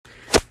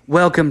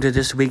Welcome to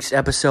this week's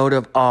episode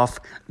of Off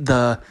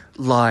the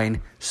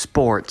Line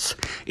Sports.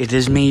 It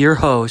is me, your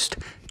host,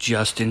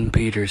 Justin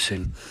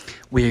Peterson.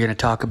 We are going to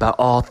talk about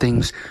all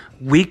things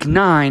Week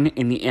 9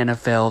 in the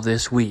NFL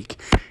this week.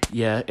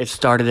 Yeah, it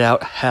started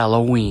out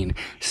Halloween,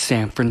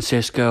 San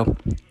Francisco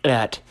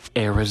at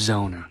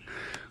Arizona.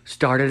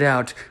 Started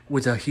out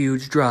with a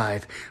huge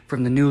drive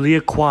from the newly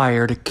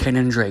acquired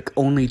Kenyon Drake.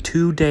 Only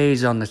 2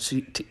 days on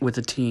with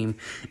the team.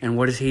 And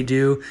what does he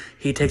do?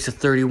 He takes a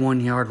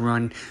 31-yard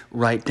run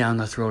right down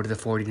the throat of the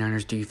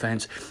 49ers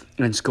defense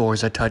and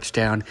scores a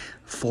touchdown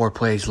 4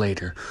 plays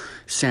later.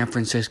 San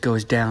Francisco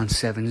is down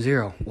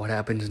 7-0. What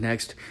happens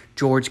next?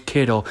 George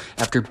Kittle,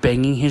 after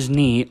banging his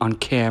knee on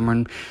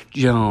Cameron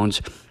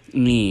Jones'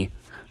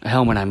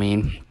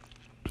 helmet,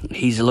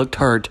 he's looked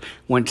hurt,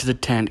 went to the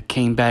tent,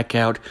 came back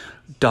out,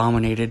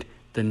 dominated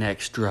the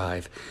next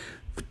drive.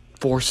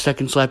 4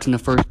 seconds left in the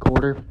first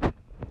quarter.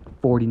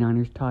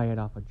 49ers tie it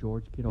off a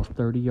George Kittle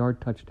 30-yard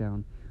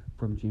touchdown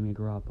from Jimmy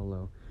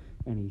Garoppolo.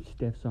 And he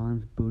stiffs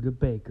arms Budda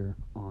Baker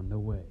on the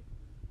way.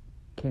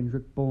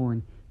 Kendrick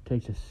Bourne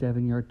takes a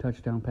 7-yard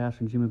touchdown pass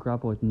from Jimmy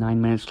Garoppolo with 9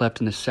 minutes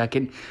left in the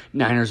second.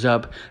 Niners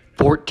up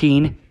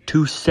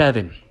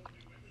 14-7.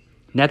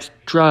 Next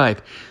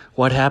drive.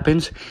 What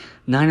happens?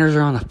 Niners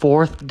are on the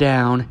 4th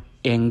down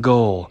and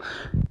goal.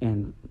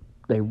 And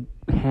they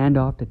hand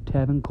off to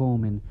Tevin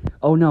Coleman.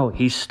 Oh no,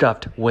 he's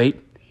stuffed.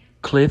 Wait.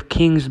 Cliff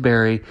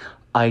Kingsbury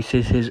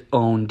ices his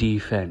own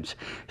defense.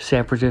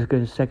 San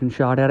Francisco's second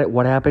shot at it.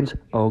 What happens?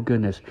 Oh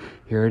goodness.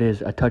 Here it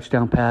is. A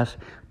touchdown pass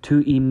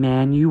to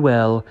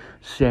Emmanuel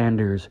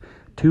Sanders.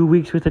 2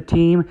 weeks with the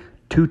team,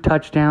 2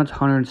 touchdowns,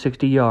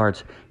 160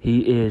 yards.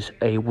 He is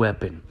a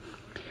weapon.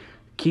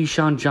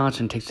 Keyshawn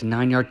Johnson takes a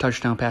 9-yard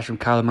touchdown pass from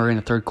Kyler Murray in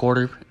the third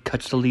quarter,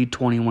 cuts the lead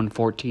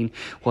 21-14.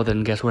 Well,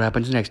 then guess what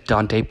happens next?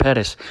 Dante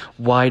Pettis,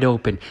 wide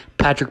open.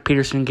 Patrick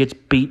Peterson gets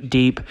beat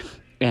deep,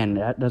 and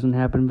that doesn't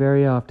happen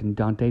very often.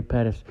 Dante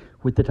Pettis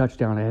with the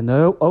touchdown. And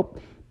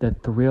the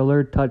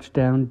Thriller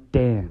touchdown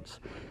dance.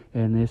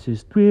 And this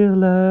is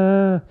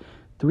Thriller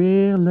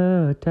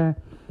time.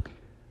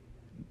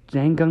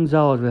 Zane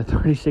Gonzalez with a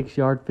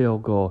 36-yard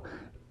field goal.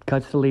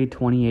 Cuts the lead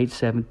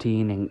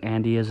 28-17, and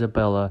Andy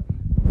Isabella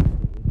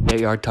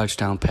 8-yard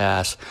touchdown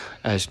pass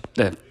as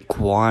the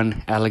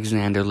Quan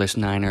Alexander-less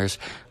Niners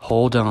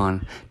hold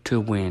on to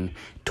win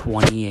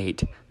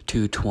 28-25.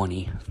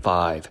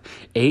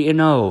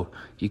 8-0.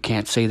 You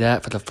can't say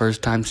that for the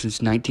first time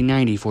since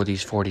 1990 for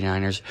these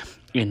 49ers,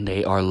 and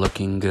they are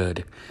looking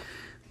good.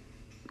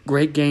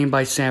 Great game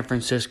by San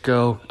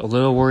Francisco. A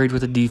little worried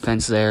with the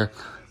defense there.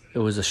 It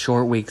was a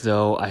short week,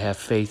 though. I have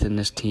faith in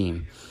this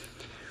team.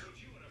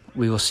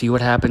 We will see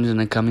what happens in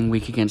the coming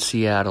week against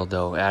Seattle,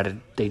 though.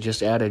 They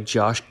just added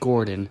Josh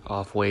Gordon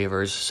off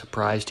waivers.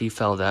 Surprised he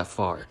fell that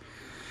far.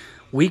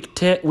 Week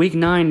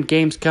 9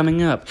 games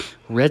coming up.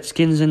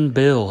 Redskins and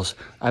Bills.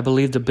 I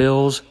believe the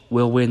Bills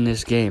will win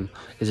this game.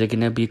 Is it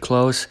going to be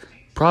close?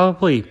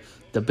 Probably.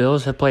 The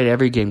Bills have played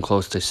every game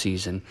close this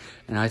season,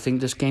 and I think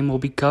this game will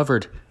be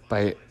covered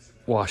by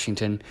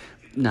Washington,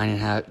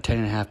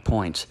 10.5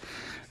 points.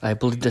 I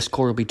believe the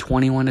score will be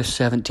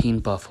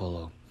 21-17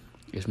 Buffalo.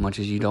 As much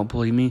as you don't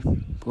believe me,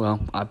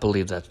 well, I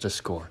believe that's the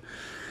score.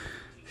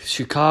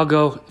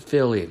 Chicago,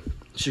 Philly.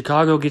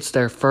 Chicago gets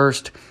their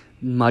first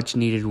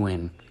much-needed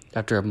win.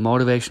 After a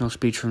motivational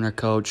speech from their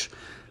coach,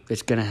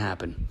 it's going to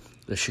happen.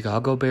 The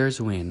Chicago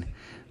Bears win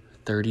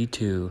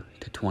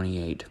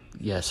 32-28.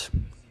 Yes,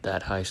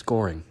 that high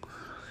scoring.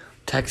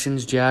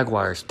 Texans,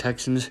 Jaguars.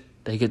 Texans,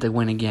 they get the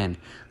win again,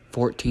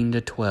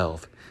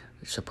 14-12.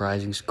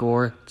 Surprising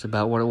score. It's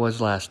about what it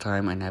was last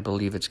time, and I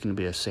believe it's going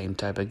to be the same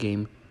type of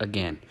game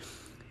again.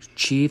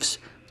 Chiefs,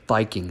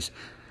 Vikings.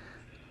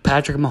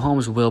 Patrick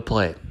Mahomes will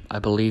play. I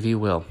believe he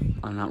will.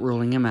 I'm not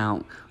ruling him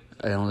out.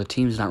 I know the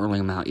team's not ruling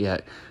him out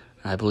yet.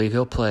 I believe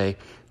he'll play.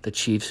 The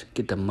Chiefs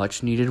get the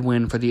much-needed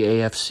win for the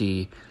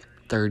AFC,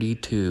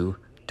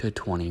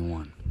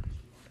 32-21.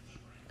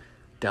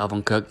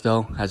 Dalvin Cook,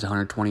 though, has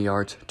 120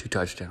 yards, 2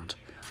 touchdowns.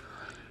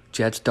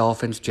 Jets,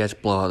 Dolphins. Jets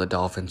blow out the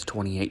Dolphins,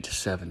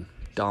 28-7.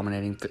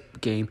 Dominating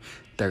game.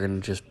 They're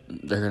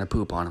gonna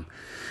poop on them.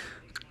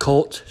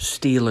 Colts,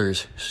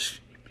 Steelers.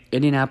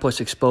 Indianapolis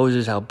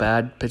exposes how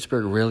bad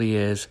Pittsburgh really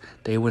is.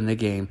 They win the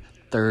game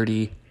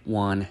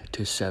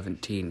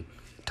 31-17.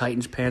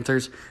 Titans,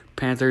 Panthers.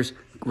 Panthers,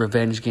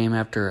 revenge game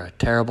after a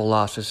terrible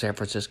loss to San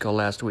Francisco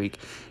last week.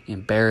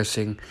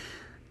 Embarrassing.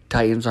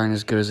 Titans aren't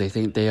as good as they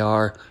think they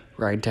are.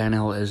 Ryan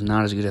Tannehill is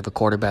not as good of a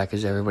quarterback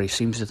as everybody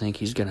seems to think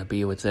he's going to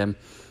be with them.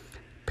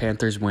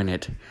 Panthers win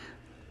it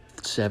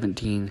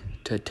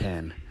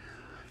 17-10.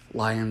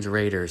 Lions,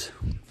 Raiders.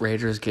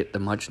 Raiders get the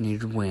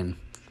much-needed win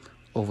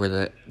over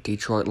the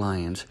Detroit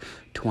Lions,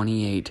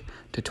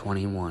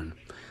 28-21.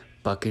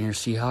 Buccaneers,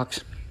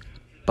 Seahawks.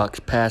 Bucks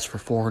pass for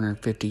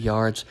 450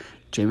 yards.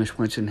 Jameis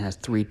Winston has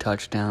 3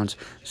 touchdowns.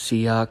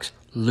 Seahawks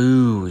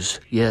lose.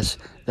 Yes,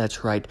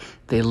 that's right.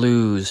 They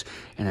lose.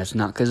 And it's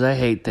not because I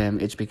hate them.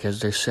 It's because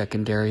their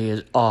secondary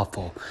is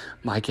awful.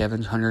 Mike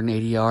Evans,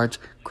 180 yards.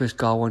 Chris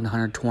Godwin,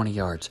 120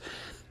 yards.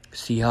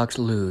 Seahawks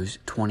lose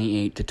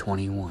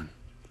 28-21.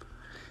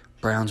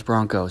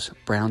 Browns-Broncos.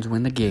 Browns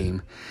win the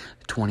game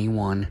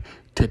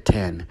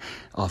 21-10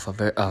 off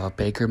of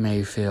Baker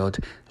Mayfield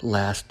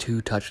last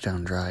 2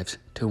 touchdown drives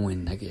to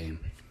win the game.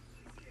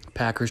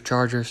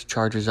 Packers-Chargers.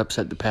 Chargers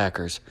upset the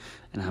Packers.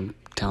 And I'm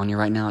telling you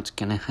right now, it's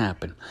going to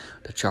happen.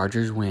 The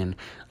Chargers win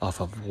off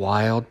of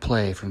wild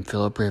play from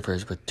Phillip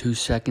Rivers with 2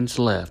 seconds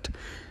left,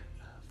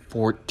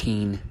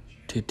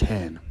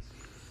 14-10.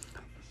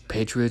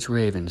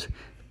 Patriots-Ravens.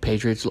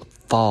 Patriots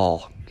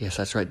fall. Yes,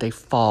 that's right. They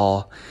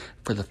fall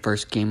for the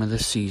first game of the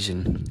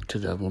season to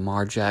the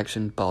Lamar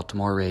Jackson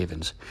Baltimore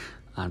Ravens.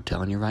 I'm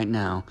telling you right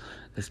now,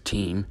 this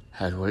team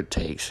has what it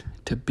takes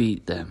to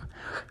beat them.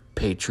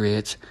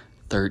 Patriots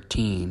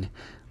 13,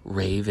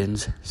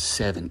 Ravens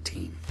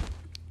 17.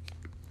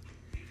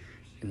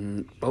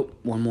 And,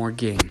 one more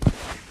game.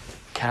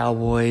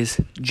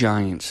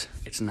 Cowboys-Giants.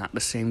 It's not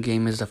the same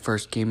game as the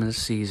first game of the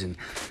season.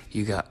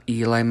 You got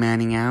Eli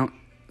Manning out,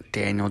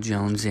 Daniel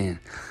Jones in.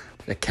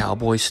 The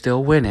Cowboys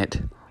still win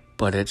it,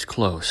 but it's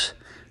close.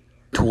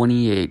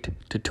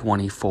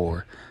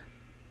 28-24.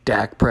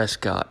 Dak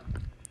Prescott,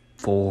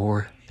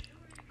 4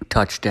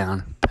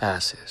 touchdown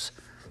passes.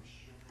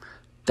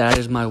 That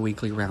is my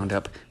weekly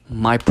roundup,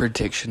 my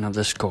prediction of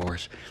the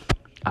scores.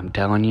 I'm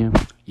telling you,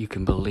 you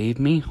can believe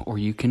me or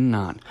you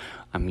cannot.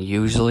 I'm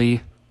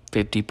usually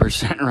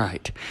 50%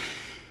 right.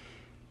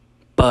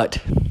 But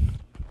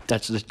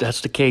that's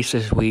the case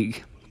this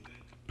week.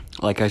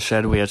 Like I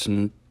said, we had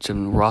some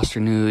roster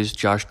news.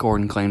 Josh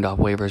Gordon claimed off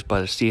waivers by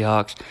the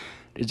Seahawks.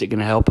 Is it going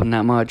to help him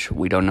that much?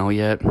 We don't know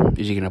yet.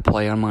 Is he going to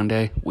play on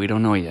Monday? We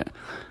don't know yet.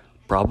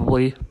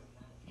 Probably.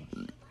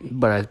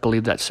 But I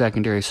believe that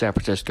secondary San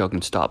Francisco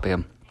can stop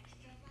him.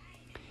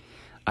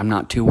 I'm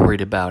not too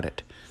worried about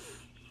it.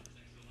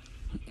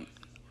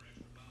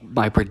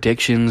 My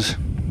predictions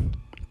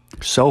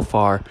so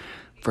far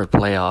for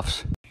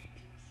playoffs.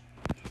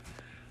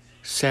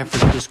 San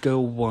Francisco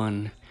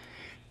 1,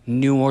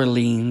 New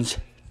Orleans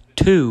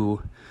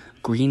 2,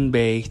 Green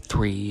Bay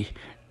 3,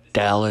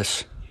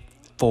 Dallas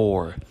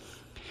 4.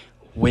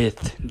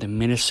 With the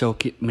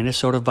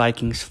Minnesota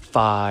Vikings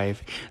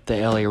 5, the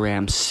LA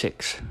Rams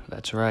 6.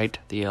 That's right,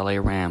 the LA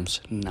Rams,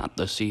 not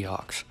the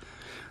Seahawks.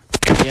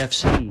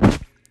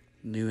 AFC,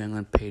 New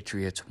England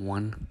Patriots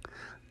 1,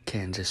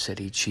 Kansas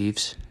City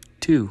Chiefs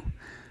 2,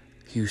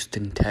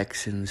 Houston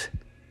Texans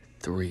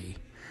 3,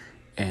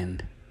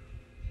 and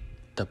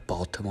the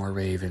Baltimore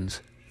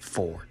Ravens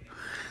 4.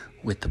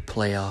 With the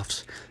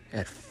playoffs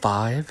at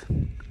 5,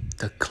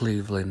 the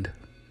Cleveland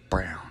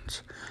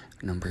Browns.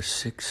 Number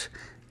 6,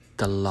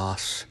 the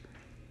Los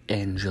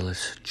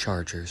Angeles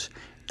Chargers.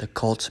 The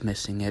Colts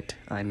missing it.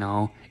 I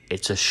know,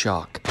 it's a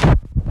shock.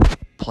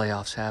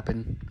 Playoffs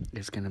happen,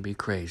 it's going to be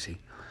crazy.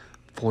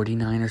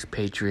 49ers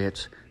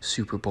Patriots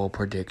Super Bowl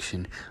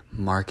prediction.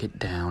 Mark it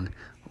down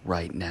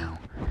right now.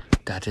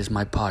 That is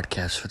my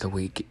podcast for the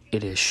week.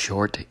 It is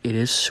short, it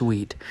is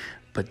sweet,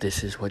 but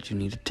this is what you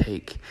need to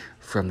take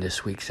from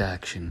this week's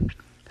action.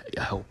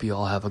 I hope you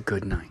all have a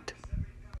good night.